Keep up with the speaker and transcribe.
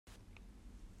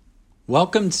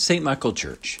Welcome to St. Michael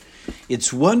Church.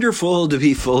 It's wonderful to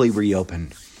be fully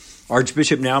reopened.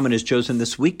 Archbishop Naumann has chosen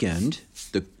this weekend,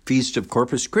 the Feast of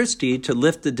Corpus Christi, to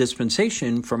lift the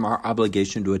dispensation from our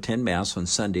obligation to attend Mass on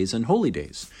Sundays and holy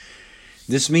days.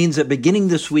 This means that beginning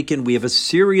this weekend, we have a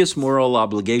serious moral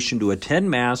obligation to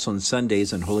attend Mass on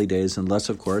Sundays and holy days, unless,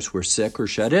 of course, we're sick or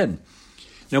shut in.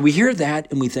 Now, we hear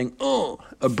that and we think,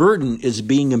 a burden is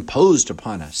being imposed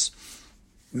upon us.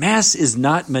 Mass is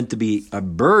not meant to be a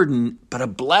burden, but a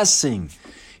blessing.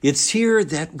 It's here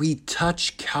that we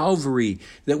touch Calvary,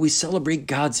 that we celebrate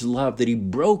God's love, that he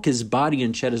broke his body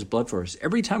and shed his blood for us.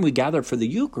 Every time we gather for the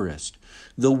Eucharist,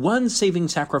 the one saving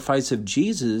sacrifice of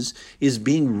Jesus is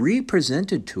being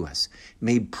represented to us,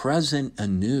 made present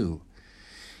anew.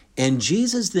 And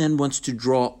Jesus then wants to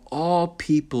draw all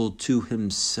people to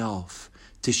himself,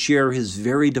 to share his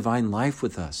very divine life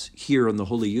with us here in the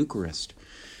Holy Eucharist.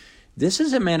 This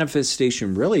is a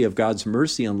manifestation, really, of God's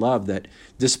mercy and love, that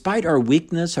despite our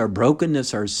weakness, our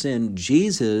brokenness, our sin,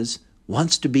 Jesus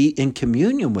wants to be in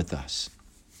communion with us.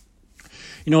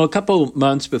 A couple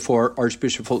months before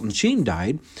Archbishop Fulton Sheen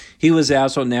died, he was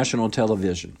asked on national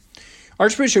television,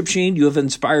 "Archbishop Sheen, you have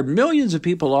inspired millions of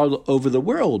people all over the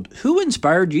world. Who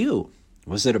inspired you?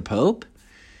 Was it a pope?"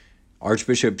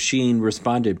 Archbishop Sheen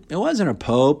responded, "It wasn't a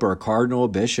pope or a cardinal, a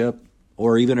bishop,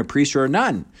 or even a priest or a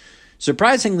nun.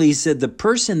 Surprisingly, he said the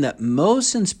person that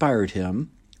most inspired him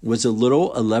was a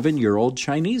little 11-year-old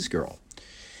Chinese girl."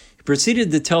 He proceeded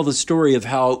to tell the story of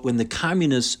how when the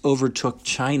communists overtook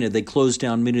China, they closed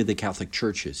down many of the Catholic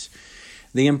churches.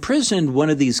 They imprisoned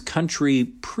one of these country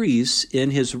priests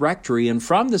in his rectory, and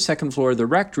from the second floor of the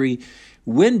rectory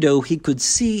window, he could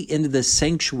see into the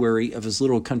sanctuary of his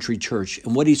little country church,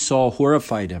 and what he saw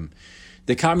horrified him.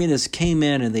 The communists came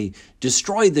in and they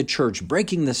destroyed the church,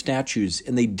 breaking the statues,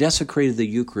 and they desecrated the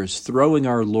Eucharist, throwing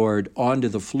our Lord onto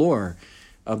the floor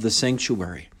of the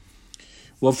sanctuary.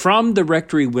 Well, from the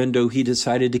rectory window, he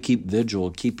decided to keep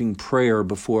vigil, keeping prayer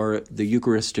before the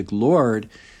Eucharistic Lord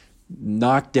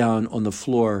knocked down on the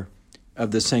floor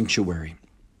of the sanctuary.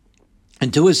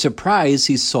 And to his surprise,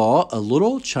 he saw a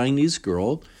little Chinese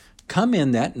girl come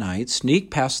in that night, sneak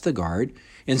past the guard,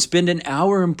 and spend an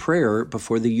hour in prayer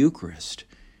before the Eucharist.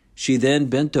 She then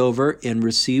bent over and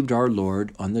received our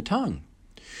Lord on the tongue.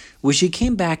 Well, she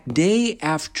came back day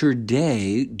after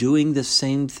day doing the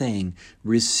same thing,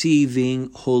 receiving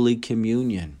Holy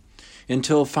Communion.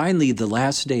 Until finally, the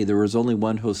last day, there was only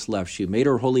one host left. She made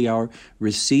her holy hour,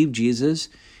 received Jesus,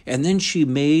 and then she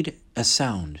made a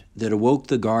sound that awoke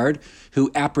the guard,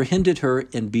 who apprehended her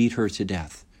and beat her to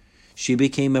death. She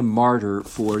became a martyr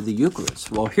for the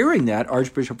Eucharist. While hearing that,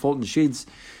 Archbishop Fulton Sheen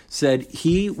said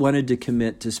he wanted to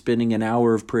commit to spending an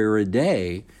hour of prayer a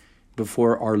day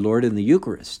before our Lord in the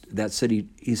Eucharist.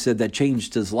 He said that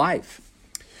changed his life.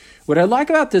 What I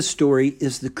like about this story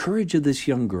is the courage of this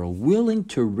young girl, willing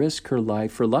to risk her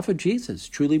life for love of Jesus,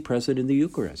 truly present in the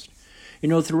Eucharist.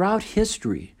 Throughout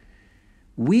history,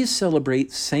 we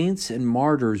celebrate saints and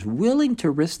martyrs willing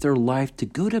to risk their life to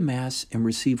go to Mass and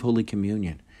receive Holy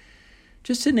Communion.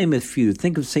 Just to name a few,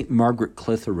 think of St. Margaret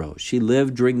Clitheroe. She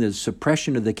lived during the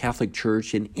suppression of the Catholic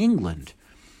Church in England.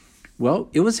 Well,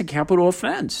 it was a capital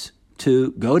offense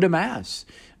to go to Mass.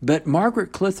 But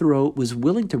Margaret Clitheroe was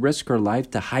willing to risk her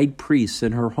life to hide priests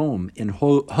in her home and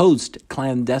host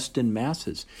clandestine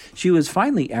Masses. She was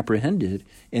finally apprehended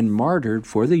and martyred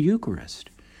for the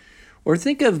Eucharist. Or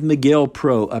think of Miguel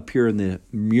Pro up here in the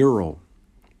mural.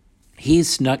 He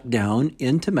snuck down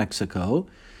into Mexico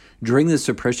during the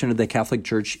suppression of the Catholic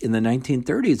Church in the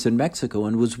 1930s in Mexico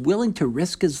and was willing to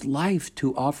risk his life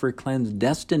to offer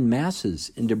clandestine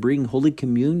Masses and to bring Holy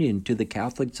Communion to the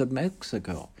Catholics of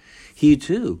Mexico. He,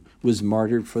 too, was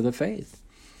martyred for the faith.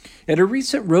 At a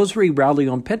recent Rosary rally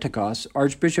on Pentecost,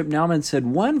 Archbishop Naumann said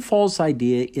one false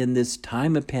idea in this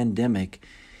time of pandemic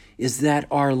is that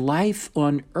our life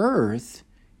on earth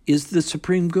is the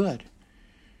supreme good.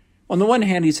 On the one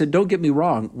hand, he said, don't get me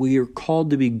wrong, we are called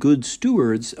to be good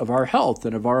stewards of our health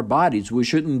and of our bodies. We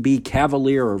shouldn't be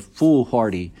cavalier or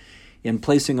foolhardy in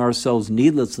placing ourselves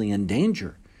needlessly in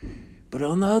danger. But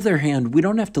on the other hand, we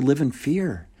don't have to live in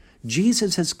fear.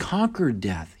 Jesus has conquered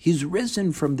death. He's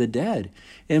risen from the dead.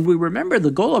 And we remember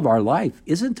the goal of our life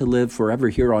isn't to live forever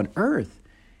here on earth.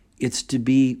 It's to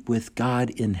be with God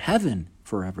in heaven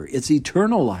forever. It's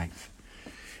eternal life.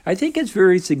 I think it's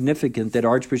very significant that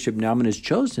Archbishop Naumann has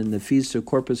chosen the Feast of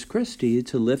Corpus Christi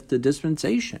to lift the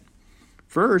dispensation.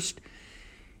 First,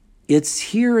 it's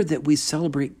here that we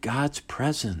celebrate God's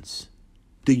presence.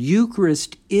 The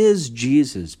Eucharist is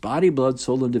Jesus, body, blood,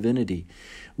 soul, and divinity.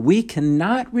 We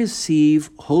cannot receive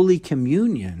Holy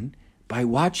Communion by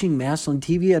watching Mass on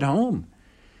TV at home.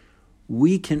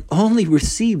 we can only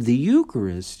receive the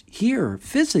Eucharist here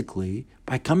physically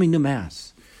by coming to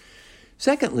Mass.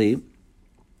 Secondly,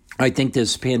 I think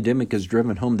this pandemic has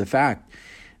driven home the fact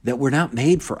that we're not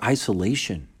made for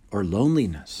isolation or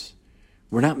loneliness.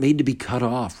 We're not made to be cut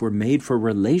off. We're made for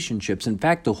relationships. In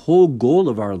fact, the whole goal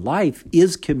of our life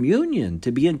is communion,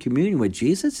 to be in communion with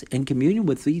Jesus and communion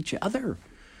with each other.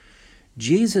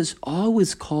 Jesus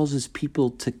always calls his people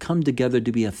to come together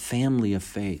to be a family of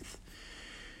faith.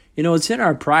 You know, it's in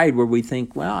our pride where we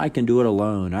think, well, I can do it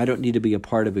alone. I don't need to be a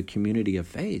part of a community of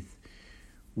faith.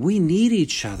 We need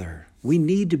each other. We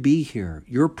need to be here.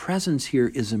 Your presence here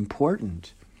is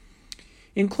important.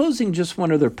 In closing, just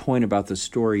one other point about the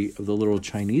story of the little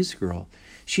Chinese girl.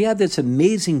 She had this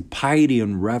amazing piety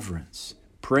and reverence,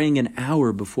 praying an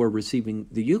hour before receiving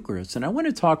the Eucharist. And I want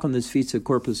to talk on this Feast of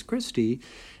Corpus Christi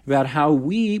about how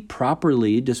we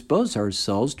properly dispose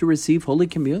ourselves to receive Holy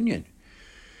Communion.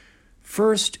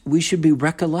 First, we should be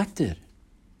recollected.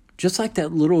 Just like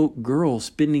that little girl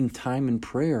spending time in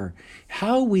prayer,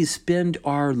 how we spend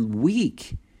our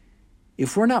week.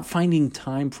 If we're not finding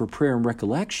time for prayer and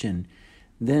recollection,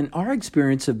 then our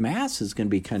experience of Mass is going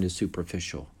to be kind of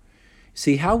superficial.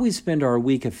 See, how we spend our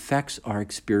week affects our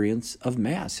experience of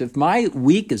Mass. If my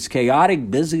week is chaotic,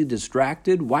 busy,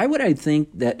 distracted, why would I think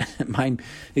that my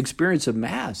experience of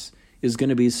Mass is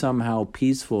going to be somehow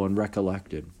peaceful and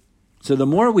recollected? So the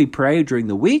more we pray during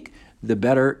the week, the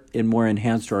better and more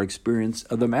enhanced our experience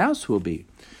of the Mass will be.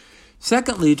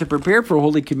 Secondly, to prepare for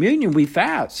Holy Communion, we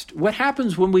fast. What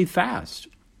happens when we fast?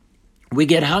 We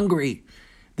get hungry.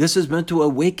 This is meant to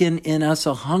awaken in us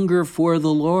a hunger for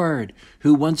the Lord,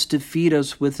 who wants to feed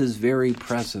us with his very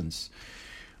presence.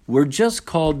 We're just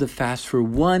called to fast for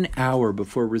 1 hour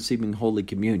before receiving Holy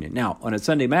Communion. Now, on a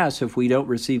Sunday Mass, if we don't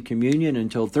receive communion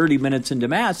until 30 minutes into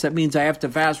Mass, that means I have to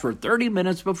fast for 30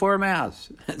 minutes before Mass.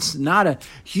 It's not a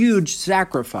huge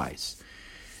sacrifice,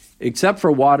 except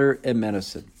for water and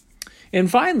medicine. And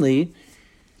finally,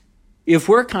 if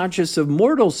we're conscious of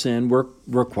mortal sin, we're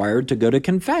required to go to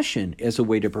confession as a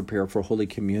way to prepare for Holy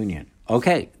Communion.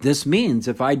 Okay, this means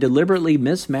if I deliberately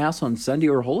miss Mass on Sunday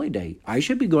or Holy Day, I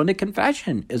should be going to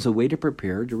confession as a way to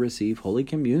prepare to receive Holy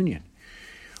Communion.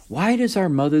 Why does our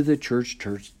Mother, the Church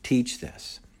teach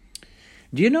this?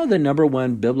 Do you know the number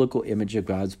one biblical image of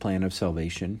God's plan of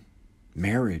salvation?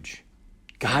 Marriage.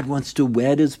 God wants to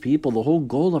wed his people. The whole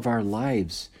goal of our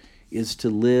lives is to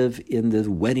live in the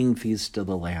wedding feast of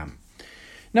the Lamb.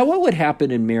 Now, what would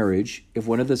happen in marriage if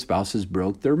one of the spouses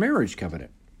broke their marriage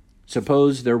covenant?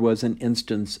 Suppose there was an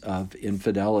instance of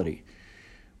infidelity.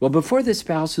 Well, before the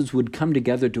spouses would come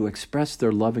together to express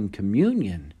their love and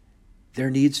communion, there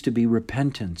needs to be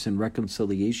repentance and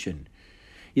reconciliation.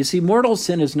 You see, mortal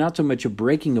sin is not so much a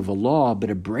breaking of a law, but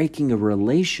a breaking of a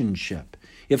relationship.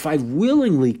 If I've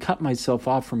willingly cut myself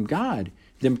off from God,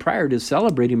 then prior to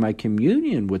celebrating my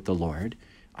communion with the Lord,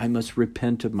 I must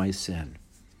repent of my sin.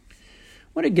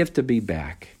 What a gift to be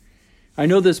back. I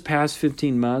know this past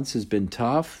 15 months has been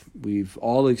tough. We've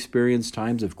all experienced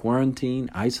times of quarantine,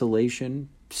 isolation,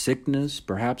 sickness,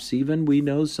 perhaps even we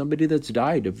know somebody that's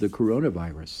died of the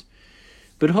coronavirus.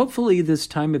 But hopefully this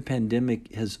time of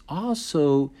pandemic has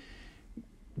also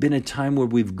been a time where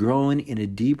we've grown in a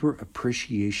deeper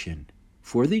appreciation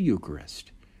for the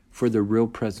Eucharist, for the real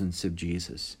presence of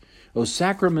Jesus. O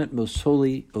sacrament most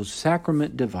holy, O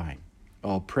sacrament divine,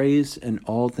 all praise and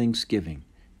all thanksgiving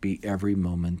be every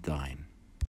moment thine.